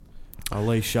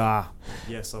Alicia.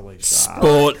 Yes, Alicia.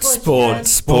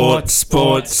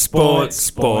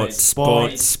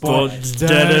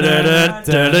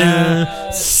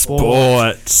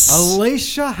 Sports.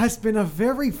 Alicia has been a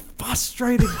very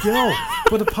frustrated girl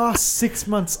for the past 6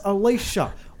 months.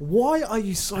 Alicia, why are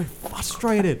you so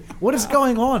frustrated? What is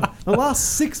going on? The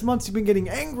last 6 months you've been getting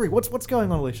angry. What's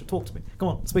going on, Alicia? Talk to me. Come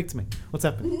on, speak to me. What's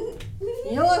happening?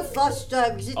 You know what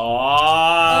frustrates me? Yeah,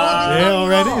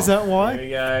 already? Is that why? There we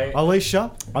go.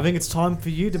 Alicia, I think it's time for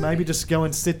you to maybe just go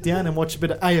and sit down and watch a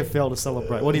bit of AFL to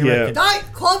celebrate. What do you reckon?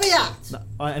 Don't call me that!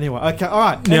 Anyway, okay,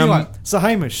 alright. Anyway, so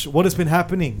Hamish, what has been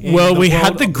happening? Well, we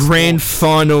had the grand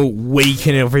final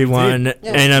weekend, everyone.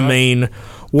 And I mean,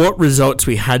 what results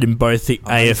we had in both the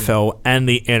AFL and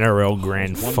the NRL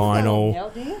grand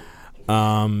final.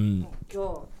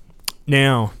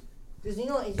 Now,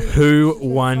 who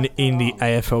won in the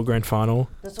AFL grand final?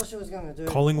 That's what she was going to do.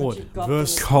 Collingwood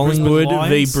versus Collingwood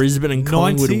v Brisbane, and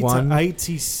Collingwood 90 won. to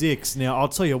 86. Now, I'll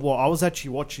tell you what, I was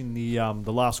actually watching the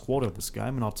last quarter of this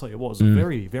game, and I'll tell you what, it was a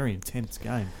very, very intense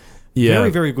game. Yeah. Very,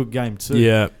 very good game too.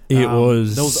 Yeah, it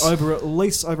was. There was at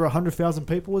least over 100,000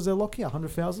 people. Was there, Lockie?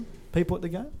 100,000 people at the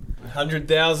game?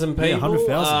 100,000 people. Yeah,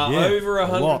 100,000. Yeah. Over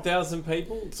 100,000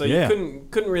 people. So Yeah. you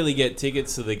couldn't really get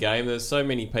tickets to the game. There's so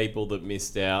many people that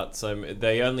missed out. So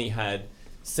they only had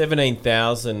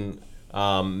 17,000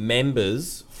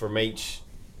 members from each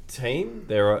team.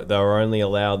 They were only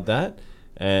allowed that,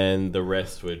 and the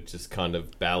rest were just kind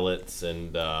of ballots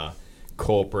and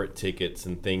corporate tickets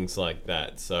and things like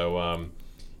that. So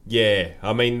yeah,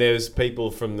 I mean, there's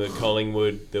people from the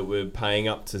Collingwood that were paying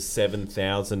up to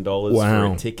 $7,000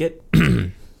 for a ticket,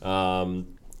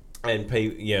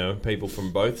 and people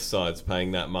from both sides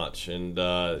paying that much, and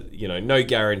no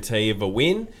guarantee of a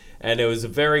win. And it was a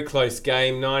very close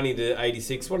game, 90 to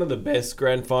 86. One of the best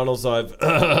grand finals I've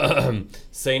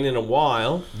seen in a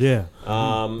while. Yeah.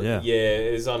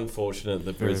 It's unfortunate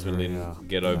that Brisbane didn't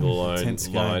get over the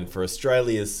line for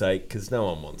Australia's sake, because no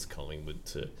one wants Collingwood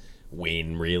to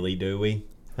win, really, do we?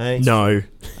 Hey? No.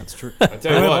 That's true. I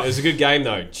tell you what, it was a good game,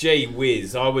 though. Gee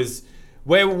whiz.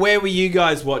 Where were you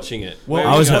guys watching it? Well,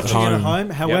 I was at watching it at home. home.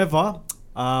 However,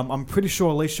 I'm pretty sure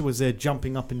Alicia was there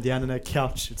jumping up and down on her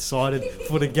couch, excited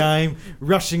for the game,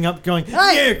 rushing up, going,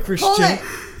 Hey, yeah, Kristian.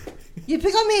 You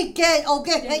pick on me again, I'll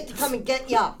get Hank to come and get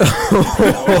ya.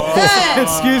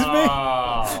 Excuse me?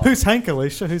 Who's Hank,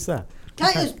 Alicia? Who's that?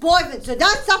 Caitlin's boyfriend, so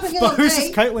don't stop it But on who's me.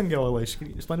 this Caitlin girl, Alicia? Can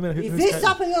you explain to me If who's you're Caitlin?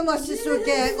 stopping on my sister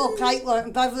again, or Caitlin,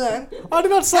 and both of them, I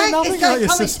did not say Hank nothing is about going to your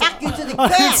come and sister. tack you to the I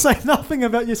didn't ground. say nothing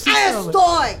about your sister. Ass Alicia.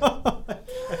 die!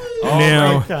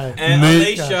 Now, Okay. And Mo-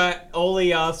 Alicia, all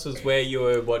he asked was where you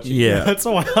were watching. yeah. That's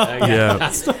all I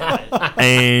Yeah.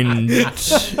 And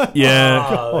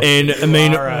and I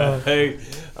mean,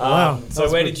 Wow.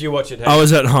 So where did you watch it? I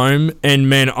was at home, and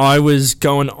man, I was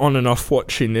going on and off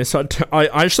watching this. I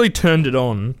actually turned it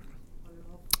on.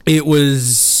 It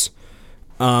was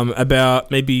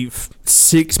about maybe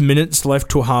 6 minutes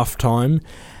left till half time,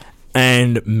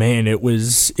 and man, it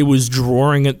was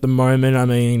drawing at the moment. I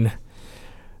mean,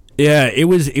 yeah, it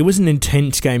was an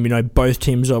intense game. Both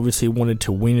teams obviously wanted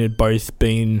to win. It had both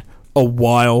been a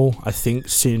while, I think,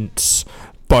 since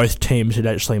both teams had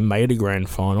actually made a grand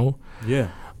final. Yeah.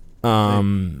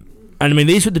 And I mean,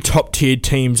 these were the top tier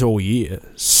teams all year,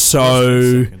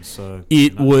 so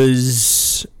it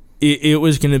was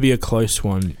going to be a close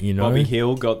one, Bobby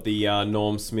Hill got the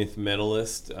Norm Smith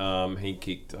medalist. He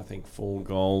kicked, I think, 4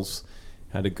 goals.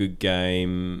 Had a good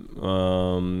game.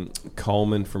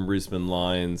 Coleman from Brisbane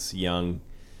Lions, young.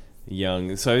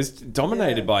 So it's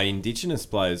dominated by Indigenous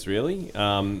players. Really,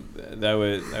 they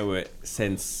were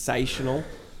sensational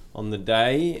on the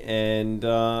day, and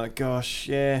they're going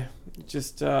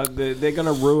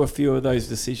to rue a few of those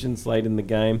decisions late in the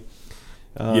game.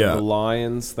 The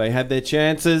Lions, they had their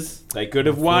chances. They could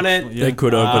have won it. They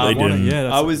could have, but they didn't. Yeah,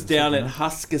 I was down at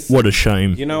Huskisson. What a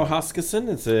shame. You know Huskisson?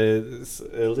 It's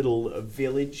a little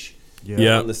village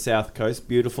Yeah. on the south coast.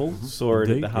 Beautiful. Saw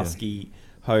it at the Husky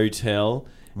Hotel.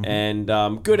 And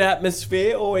good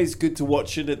atmosphere. Always good to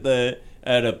watch it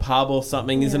at a pub or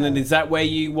something, isn't it? Is that where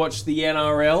you watched the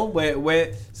NRL?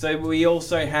 So we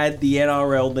also had the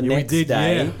NRL the next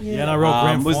day. The NRL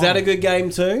grand was final. that a good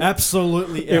game too?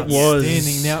 Absolutely It was.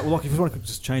 outstanding. Now, look, if you want to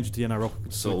just change it to the NRL,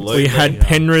 Absolutely. We had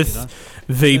Penrith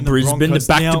v And the Brisbane, the Broncos.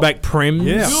 back-to-back prems.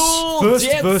 Yeah. First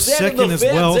versus second as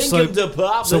well. So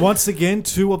So once again,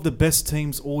 2 of the best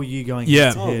teams all year going Yeah.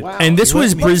 head-to-head. wow. And this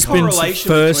was What's Brisbane's correlation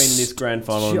first. between this grand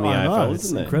final and the I know, AFL, it's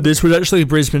isn't it? incredible. This was actually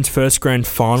Brisbane's first grand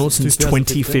final since 2006.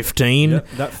 2015. Yep,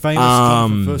 that famous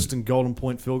time for first and golden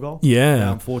point field goal.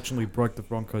 Yeah. Unfortunately broke the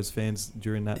Broncos fans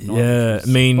during that night. Yeah, I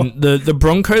mean the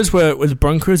Broncos were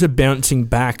bouncing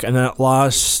back, and that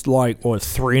last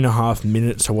 3.5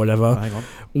 minutes or whatever, hang on.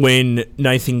 when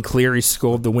Nathan Cleary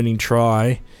scored the winning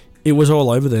try, it was all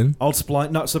over then. I'll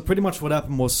explain. No, so pretty much what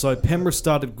happened was, Penrith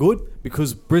started good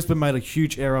because Brisbane made a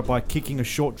huge error by kicking a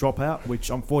short dropout,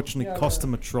 which unfortunately cost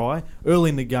them a try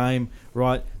early in the game,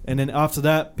 right? And then after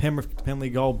that, Penrith penalty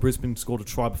goal, Brisbane scored a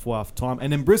try before half time,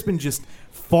 and then Brisbane just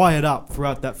fired up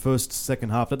throughout that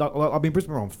second half. I mean,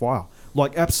 Brisbane were on fire,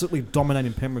 absolutely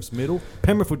dominating Penrith's middle.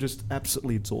 Penrith were just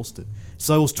absolutely exhausted.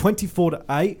 So it was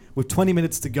 24-8 with 20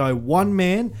 minutes to go. One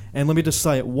man, and let me just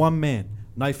say it, one man,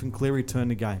 Nathan Cleary,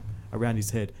 turned the game around his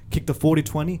head. Kicked the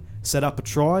 40-20, set up a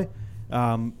try.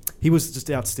 He was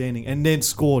just outstanding. And then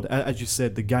scored, as you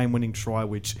said, the game-winning try,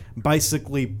 which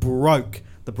basically broke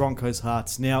the Broncos'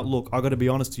 hearts. Now, look, I got to be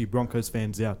honest to you Broncos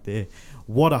fans out there.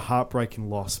 What a heartbreaking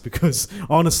loss. Because,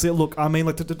 honestly, look, I mean,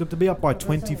 to be up by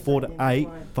 24-8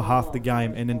 for half the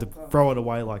game and then to throw it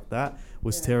away like that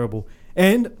was terrible.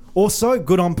 And also,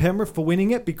 good on Penrith for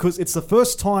winning it, because it's the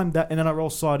first time that an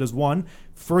NRL side has won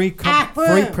three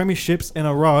premierships in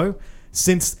a row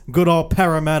since good old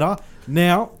Parramatta.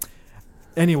 Now,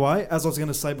 anyway, as I was going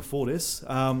to say before this,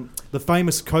 the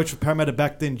famous coach of Parramatta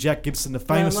back then, Jack Gibson, the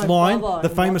famous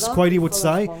quote he would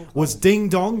say was, "Ding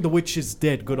dong, the witch is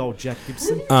dead." Good old Jack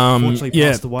Gibson. Unfortunately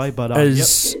passed away, but so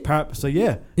as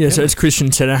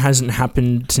Kristian said, it hasn't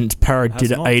happened since Parra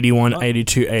did it 81,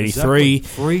 82, 83. Exactly.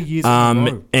 3 years in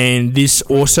a row. And this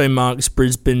also marks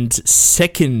Brisbane's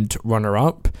second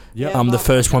runner-up. Yep. The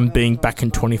first one being back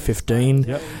in 2015.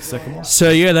 Yep, second one. So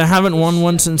they haven't won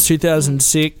one since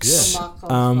 2006.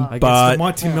 Against But the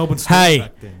mighty Melbourne Storm hey,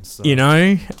 back then, so.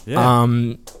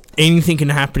 anything can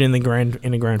happen in the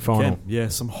grand final.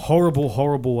 Some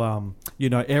horrible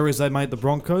errors they made the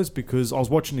Broncos, because I was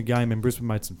watching the game and Brisbane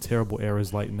made some terrible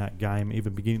errors late in that game,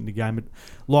 even beginning the game.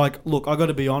 Look, I got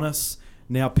to be honest.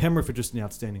 Now, Penrith are just an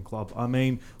outstanding club. I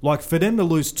mean, for them to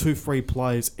lose 2 free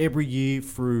players every year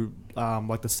through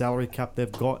the salary cap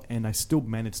they've got, and they still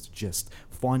manage to just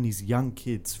find these young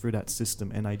kids through that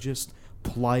system, and they just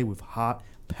play with heart,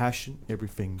 passion,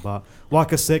 everything. But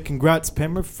like I said, congrats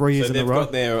Penrith, 3 years in a row. So they've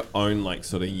got their own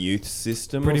sort of youth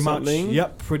system pretty or something? much.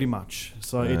 Yep, pretty much.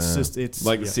 So it's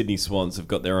the Sydney Swans have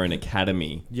got their own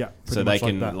academy. Yeah, so they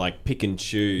can pick and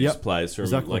choose players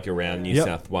from around New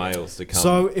South Wales to come.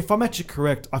 So if I'm actually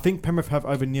correct, I think Penrith have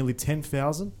over nearly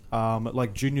 10,000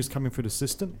 juniors coming through the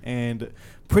system, and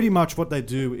pretty much what they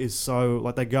do is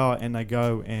they go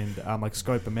and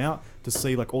scope them out to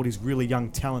see all these really young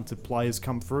talented players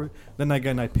come through. Then they go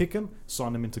and they pick them,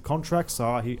 sign them into contracts.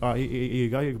 So here you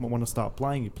go, you want to start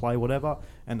playing, you play whatever,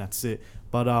 and that's it.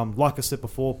 But like I said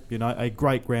before, a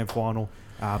great grand final.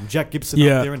 Jack Gibson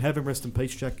up there in heaven, rest in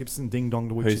peace, Jack Gibson. Ding dong,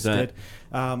 the witch is dead.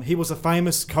 He was a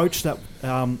famous coach that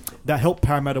helped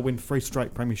Parramatta win 3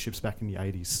 straight premierships back in the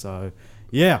 80s. So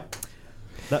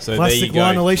that classic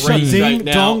line, Alicia. Ding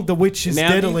dong, the witch is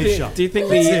dead, Alicia. Do you think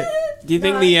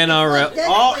the NRL?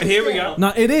 Oh, here we go.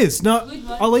 No, it is. No,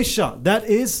 Alicia, that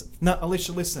is. No,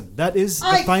 Alicia, listen. That is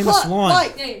the famous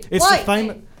line. It's the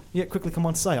famous. Yeah, quickly, come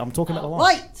on, say. I'm talking about the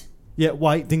line. Wait. Yeah,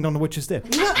 wait. Ding dong, the witch is dead.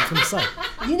 I was going to say.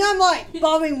 You know my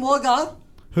barber in Wagga?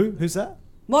 Who's that?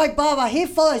 My barber. He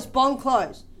follows Bond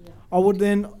clothes. I would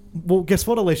then. Well, guess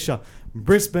what, Alicia?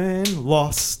 Brisbane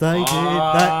lost. They did. They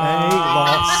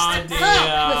lost.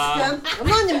 Christian,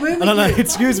 I'm on the room. No.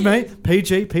 Excuse me.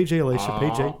 PG,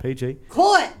 Alicia. PG.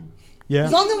 Call it. Yeah.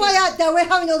 He's on the way out there. We're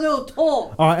having a little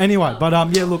talk. All right. Anyway, but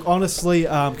look, honestly,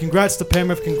 congrats to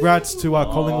Penrith. Congrats to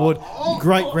Collingwood.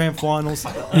 Great grand finals.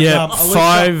 Yeah,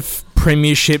 5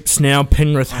 premierships now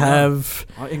Penrith have.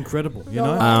 Incredible,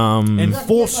 and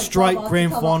 4 straight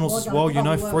grand finals as well.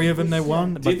 3 of them they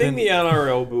won. Do you think the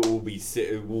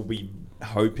NRL will be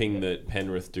hoping that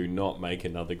Penrith do not make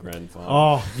another grand final?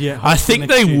 Oh yeah, I think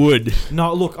they would.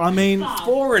 No, look, I mean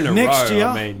 4 in a next row. year,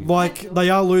 I mean, they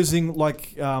are losing.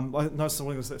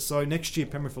 So next year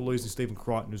Penrith are losing Stephen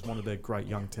Crichton, who's one of their great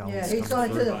young talents. Yeah, he's going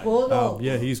to the Bulldogs.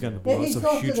 He's going to the Bulldogs. It's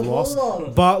a huge loss.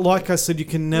 But like I said, you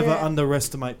can never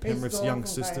underestimate Penrith's young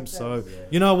system. So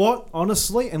you know what?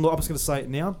 Honestly, and look, I'm just going to say it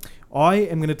now. I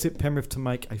am going to tip Penrith to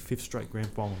make a 5th straight grand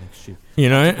final next year. You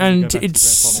know, Go and back to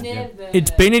it's grand final again.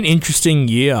 it's been an interesting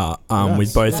year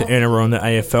with both the NRL and the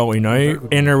AFL. You know,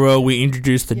 NRL, we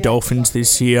introduced the Dolphins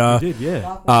this year. We did,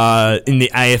 yeah. In the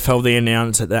AFL, they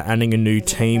announced that they're adding a new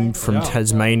team from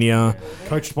Tasmania.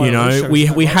 Coached by You know,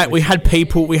 Alicia. we had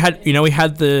people. We had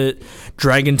the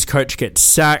Dragons coach get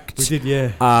sacked. We did,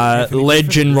 yeah.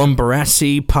 Legend Ron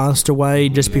Barassi passed away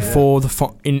just before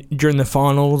during the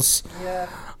finals. Yeah.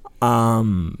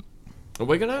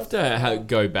 We're gonna have to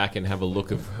go back and have a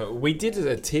look of. We did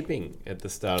a tipping at the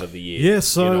start of the year. Yeah,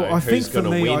 so I think who's for gonna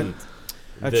me, win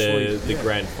the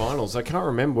grand finals. I can't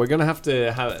remember. We're gonna have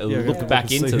to look back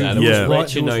see into who that. was Yeah. We'll right,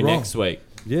 let you who was know wrong. next week.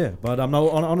 Yeah, but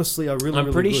honestly, I really, I'm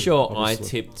really pretty good, sure obviously. I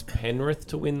tipped Penrith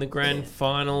to win the grand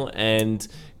final and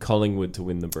Collingwood to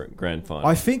win the grand final.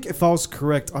 I think if I was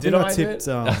correct, I Did think I I tipped.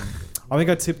 do it? I think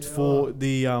I tipped for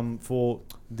the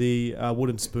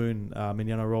wooden spoon in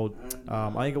the NRL.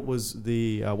 I think it was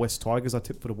the West Tigers. I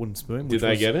tipped for the wooden spoon. Did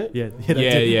they get it? Yeah, Yeah,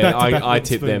 did. yeah, Back-to-back I wooden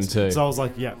tipped them spoons. too. So I was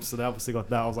like, yeah. So they obviously got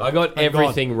that. I was like, I got thank God.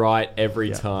 everything right every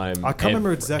Yeah. time. I can't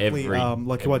remember exactly who I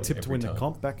every tipped to win the time.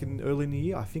 comp back in early in the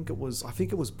year. I think it was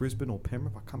Brisbane or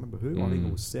Penrith. I can't remember who. I think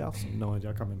it was South. No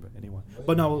idea. I can't remember anyway.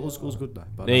 But no, it was good though.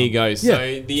 But, There you go. So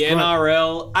yeah, the it's great.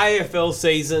 NRL, AFL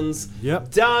seasons,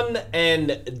 Yep. done and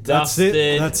That's it.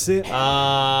 dusted. That's it.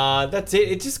 That's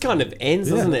it. It just kind of ends,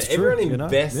 Yeah, doesn't it's it? true, Everyone you know?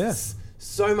 invests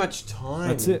so much time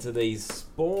That's it. into these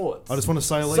sports. I just want to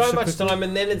say, Alicia, so much quickly. time,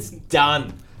 and then it's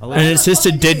done. And it's just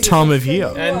a dead time of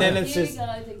year, And then it's just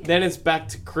then it's back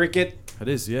to cricket. It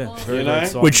is, yeah. You Very know?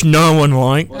 exciting. which no one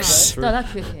likes. No,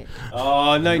 that's cricket.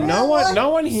 Oh no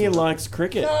one here likes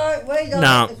cricket. No, we don't.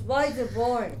 No. It's way too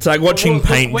boring. It's like watching Well,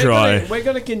 paint dry. We're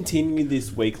going to continue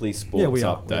this weekly sports Yeah, we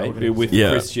are. update We're with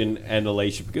Yeah. Christian and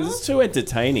Alicia because it's too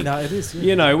entertaining. No, it is. Yeah.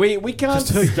 You know, we can't.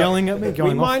 Just her stop- yelling at me, We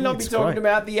going off might me, not be it's talking great.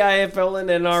 about the AFL and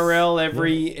NRL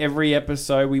every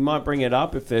episode. We might bring it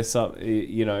up if there's some,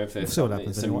 if there's see what some,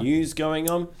 happens some anyway. news going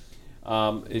on.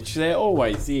 There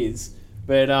always is.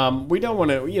 But we don't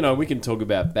want to, we can talk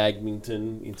about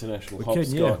badminton, international We hopscotch,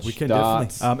 can, yeah, we can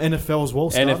darts. definitely. NFL as well.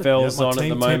 Started. NFL's my on at team,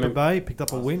 the Tampa moment. Bay picked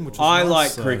up a win, which was I nice,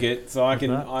 like so- cricket, so I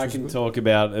can that, I which is can good. talk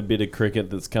about a bit of cricket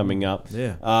that's coming up.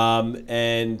 Yeah.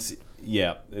 And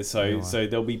yeah, so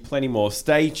there'll be plenty more.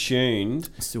 Stay tuned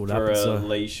See what for happens, so.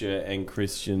 Alicia and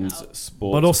Christian's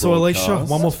sports. But also, Alicia,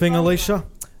 broadcast. one more thing, Alicia.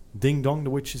 Ding dong, the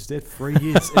witch is dead. 3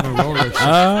 years in a row,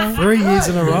 Alicia. 3 years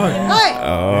in a row.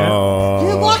 Hey,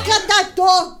 you walk out that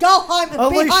door, go home and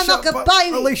be home like a but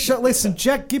baby. Alicia, listen,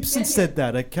 Jack Gibson said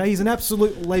that, okay? He's an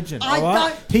absolute legend, I all right?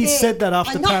 don't He care. said that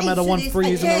after I'm not Parramatta won into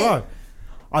 3 this, years in a I row.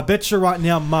 I bet you right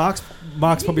now, Mark's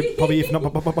probably if not,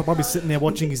 probably sitting there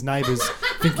watching his neighbours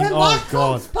thinking, When oh, Mark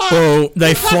God. comes back, Well, they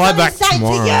he's fly gonna back say to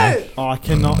tomorrow. you. Oh, I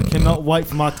cannot wait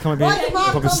for Mark to come in When and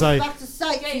Mark probably comes say, back to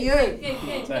say to you,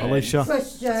 Alicia.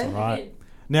 Christian, Right.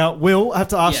 Now, Will, I have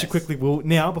to ask you Yes. quickly, Will.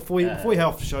 Now, before we head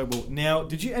off the show, Will. Now,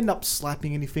 did you end up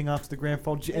slapping anything after the grand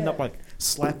final? Did you end up like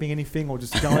slapping anything, or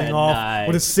just going off, No.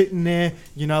 or just sitting there,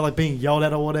 like being yelled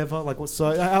at or whatever? Like what?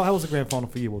 So, how was the grand final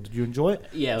for you, Will? Did you enjoy it?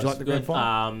 Yeah, Did it you was like the grand good.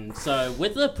 final? So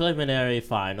with the preliminary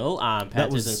final,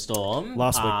 Panthers was and Storm.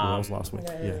 Last week, Will. That was last week.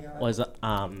 Yeah, Was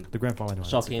the grand final. Anyway,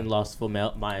 shocking loss for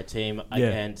my team Yeah.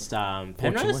 against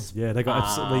Unfortunately. Penrith. Yeah, they got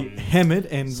absolutely Um, hammered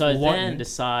and So lightning. then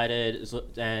decided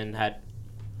and had,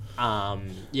 and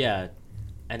watch then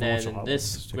the highlights,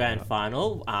 this check it grand out.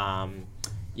 final,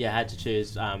 had to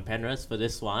choose Penrith for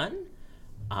this one,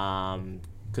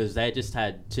 because they just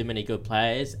had too many good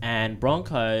players, and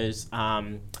Broncos,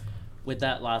 with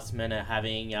that last minute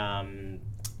having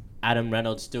Adam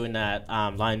Reynolds doing that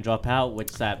line dropout,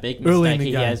 which is that big Early in mistake the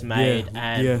he game. has made, Yeah,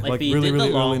 and yeah, if like he really, did really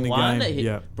the early long in the one, game,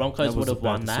 yeah. Broncos That would was have a bad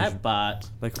won decision. that, but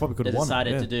They probably could they have won.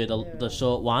 decided yeah. to do the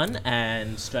short one,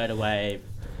 and straight away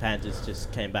Panthers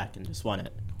just came back and just won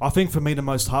it. I think for me the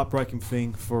most heartbreaking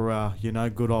thing for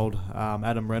good old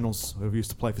Adam Reynolds, who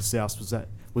used to play for South,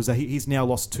 was that he's now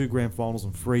lost 2 grand finals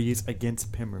in 3 years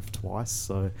against Penrith twice.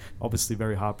 So obviously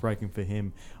very heartbreaking for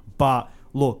him. But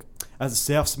look, as a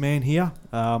Souths man here,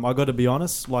 I got to be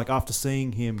honest. Like after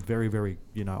seeing him very, very,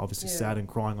 obviously sad and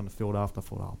crying on the field after, I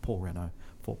thought, oh, poor Reno.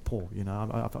 Paul,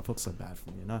 I felt so bad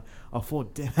for him, I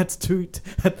thought, damn, that's too,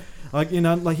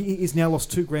 he's now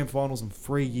lost 2 grand finals in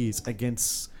 3 years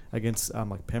against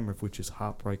like Penrith, which is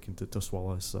heartbreaking to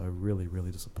swallow. So really,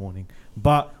 really disappointing.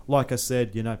 But like I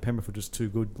said, Penrith were just too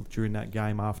good during that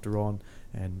game after on,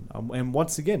 and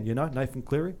once again, Nathan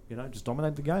Cleary, just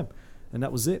dominated the game, and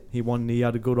that was it. He won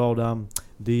the good old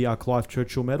Clive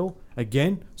Churchill medal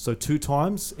again. So 2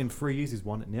 times in 3 years he's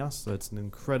won it now. So it's an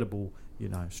incredible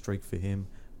streak for him.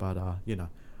 But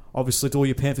Obviously, to all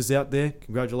your Panthers out there,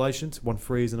 congratulations. Won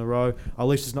 3 years in a row.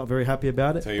 Alicia's not very happy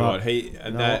about it. Tell you but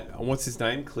what, what's his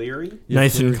name? Cleary?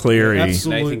 Nathan Cleary.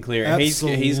 Nathan Cleary. He's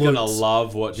going to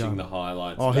love watching the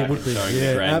highlights. Oh, he back would and be. showing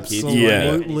Yeah, the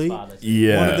absolutely.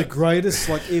 Yeah. One of the greatest,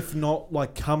 like, if not,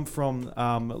 like, come from,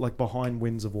 like, behind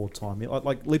wins of all time.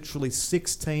 Like literally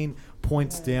 16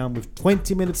 points down with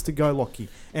 20 minutes to go, Lockie.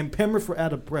 And Penrith were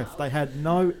out of breath. They had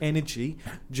no energy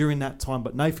during that time.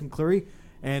 But Nathan Cleary,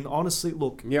 and honestly,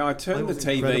 look. Yeah, I turned the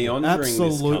TV incredible. on during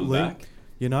this comeback.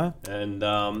 You know? And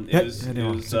the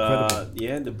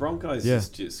Broncos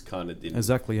just kind of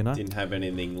didn't have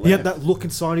anything left. He had that look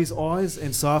inside his eyes,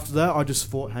 and so after that, I just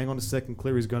thought, hang on a second,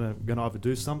 Cleary's gonna either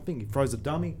do something. He throws a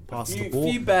dummy, passes the ball.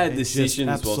 A few bad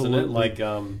decisions, wasn't it? Like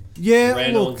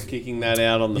Reynolds kicking that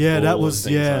out on the ball. That was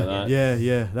like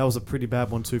that. That was a pretty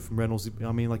bad one too from Reynolds.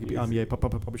 I mean, like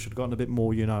probably should have gotten a bit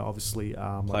more. You know, obviously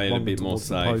played a bit more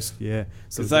safe. Post,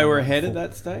 because they were ahead at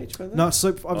that stage. No,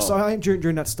 so I think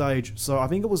during that stage, so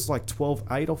I think it was like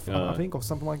 12-8 or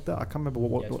something like that. I can't remember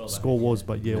what the score was,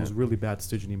 but it was a really bad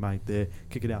decision he made there.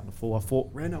 Kick it out in the full. I thought,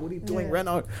 Reno, what are you doing,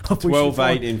 Reno?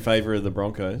 12-8 in favour of the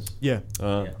Broncos. Yeah.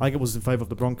 I think it was in favour of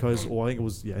the Broncos, or I think it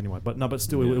was anyway. But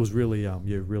still, it was really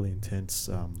really intense.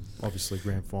 Obviously,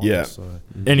 grand final. Yeah. So.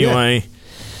 Anyway.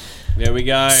 There we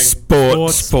go.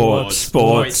 Sports.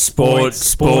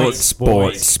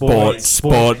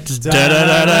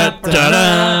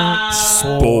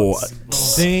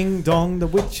 Ding dong, the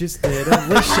witch is dead.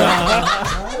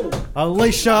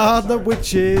 Alicia, the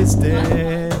witch is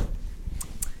dead.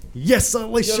 Yes,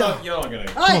 Alicia. You're not going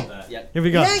to Hey, that. Here we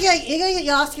go. you're gonna get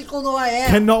your ass kicked all the way out.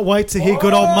 Cannot wait to hear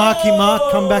good old Marky Mark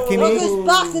come back in Look here. who's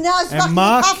busting now. He's And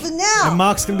busting now.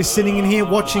 Mark's going to be sitting in here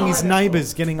watching his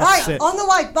neighbours getting upset. Hey, on the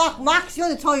way back, Mark's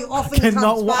going to tell you off when he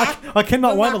comes back. I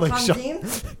cannot wait, When Mark Alicia.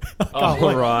 comes in.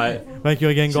 All right. Thank you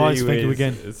again, guys. Thank you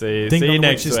again. See you Ding dong, the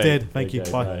next witch is week. dead. Thank you.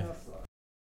 Okay, Bye. bye.